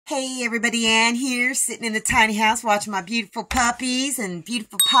Hey everybody, Ann here, sitting in the tiny house watching my beautiful puppies and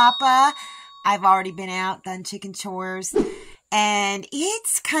beautiful papa. I've already been out, done chicken chores, and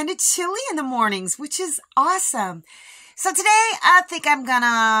it's kind of chilly in the mornings, which is awesome. So today I think I'm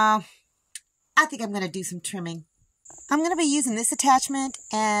gonna do some trimming. I'm gonna be using this attachment,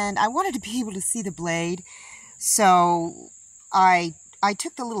 and I wanted to be able to see the blade, so I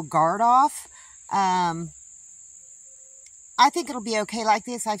took the little guard off. I think it'll be okay like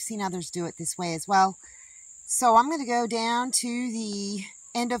this. I've seen others do it this way as well. So I'm going to go down to the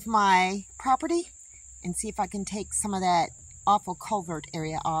end of my property and see if I can take some of that awful culvert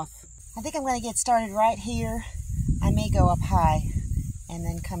area off. I think I'm going to get started right here. I may go up high and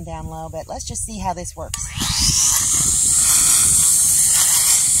then come down low, but let's just see how this works.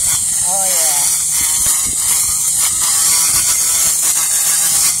 Oh yeah.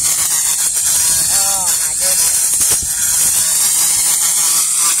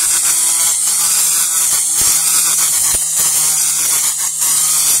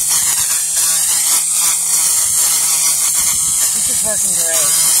 Working great.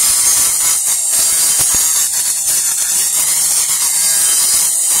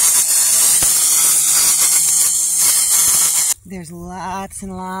 There's lots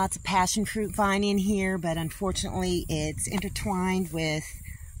and lots of passion fruit vine in here, but unfortunately it's intertwined with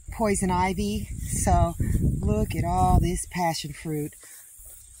poison ivy. So look at all this passion fruit.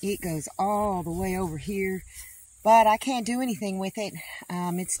 It goes all the way over here, but I can't do anything with it.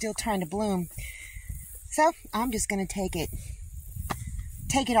 It's still trying to bloom. So I'm just going to take it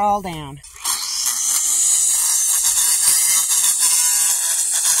all down.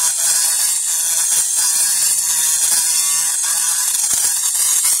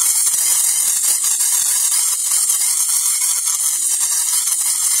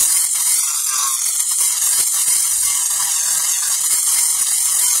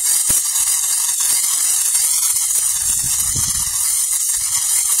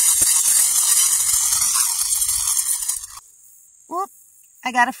 Whoop.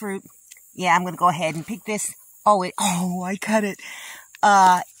 I got a fruit. Yeah, I'm going to go ahead and pick this. Oh, I cut it.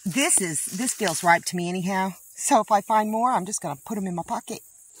 This feels ripe to me anyhow. So if I find more, I'm just going to put them in my pocket.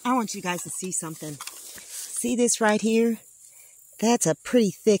 I want you guys to see something. See this right here? That's a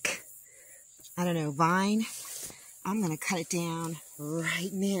pretty thick, I don't know, vine. I'm going to cut it down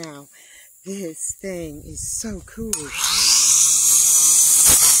right now. This thing is so cool.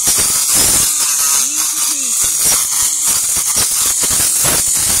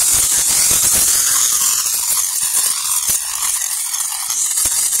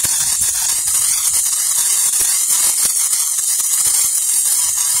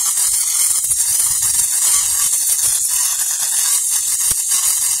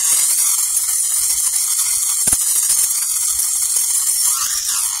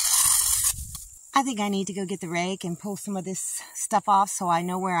 I think I need to go get the rake and pull some of this stuff off so I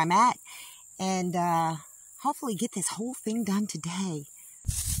know where I'm at, and hopefully get this whole thing done today.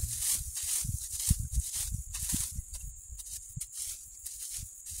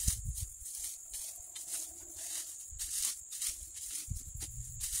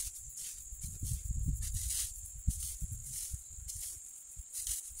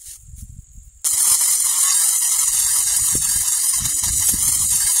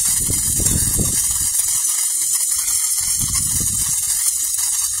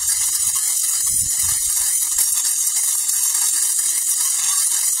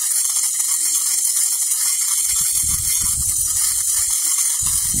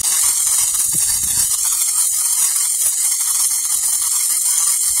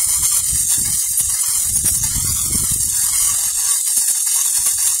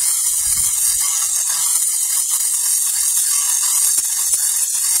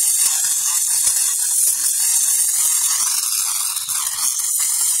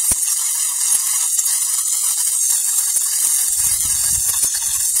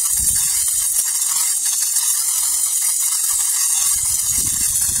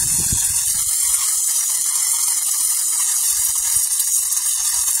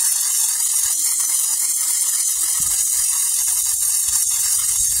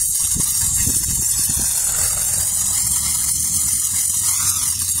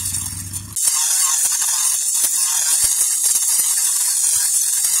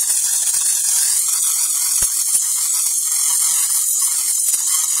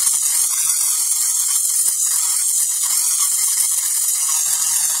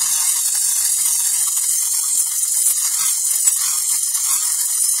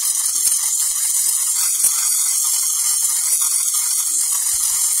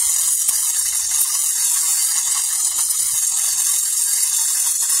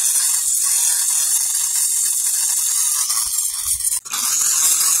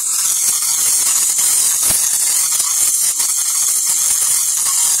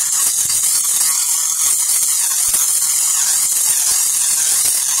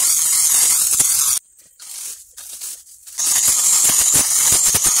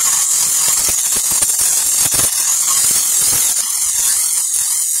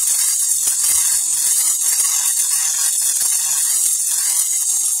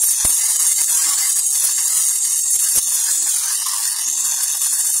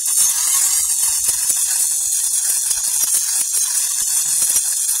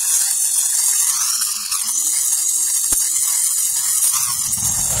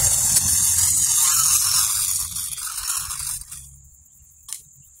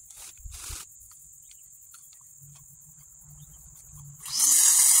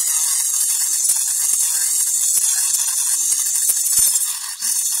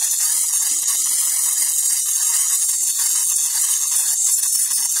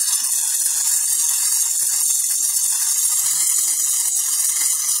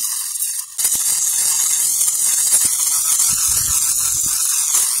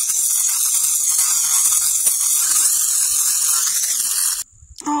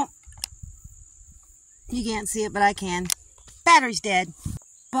 You can't see it, but I can. Battery's dead.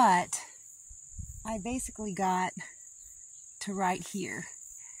 But I basically got to right here.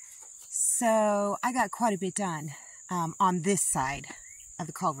 So I got quite a bit done on this side of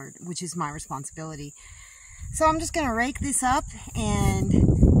the culvert, which is my responsibility. So I'm just going to rake this up, and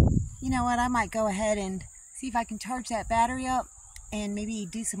you know what, I might go ahead and see if I can charge that battery up and maybe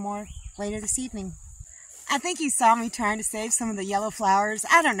do some more later this evening. I think you saw me trying to save some of the yellow flowers.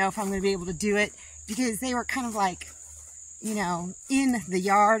 I don't know if I'm going to be able to do it because they were kind of like, you know, in the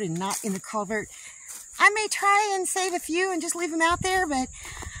yard and not in the culvert. I may try and save a few and just leave them out there, but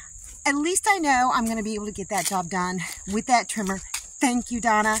at least I know I'm going to be able to get that job done with that trimmer. Thank you,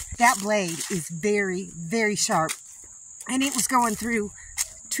 Donna. That blade is very, very sharp. And it was going through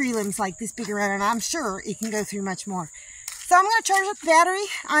tree limbs like this big around, and I'm sure it can go through much more. So I'm going to charge up the battery.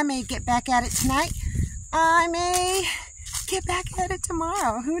 I may get back at it tonight. I may get back at it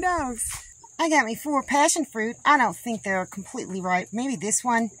tomorrow. Who knows? I got me 4 passion fruit. I don't think they're completely ripe. Maybe this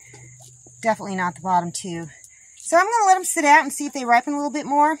one. Definitely not the bottom 2. So I'm going to let them sit out and see if they ripen a little bit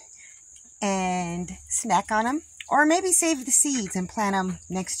more and snack on them. Or maybe save the seeds and plant them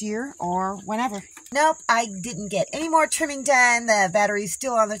next year or whenever. Nope, I didn't get any more trimming done. The battery's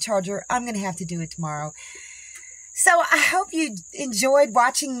still on the charger. I'm going to have to do it tomorrow. So I hope you enjoyed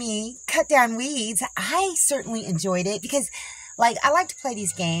watching me cut down weeds. I certainly enjoyed it because, like, I like to play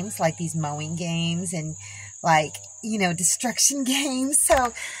these games, like these mowing games and, like, you know, destruction games.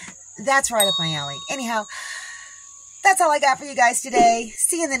 So that's right up my alley. Anyhow, that's all I got for you guys today.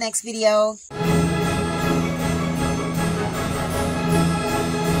 See you in the next video.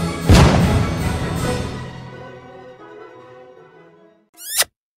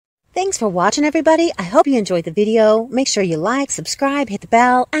 Thanks for watching, everybody. I hope you enjoyed the video. Make sure you like, subscribe, hit the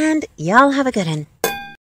bell, and y'all have a good one.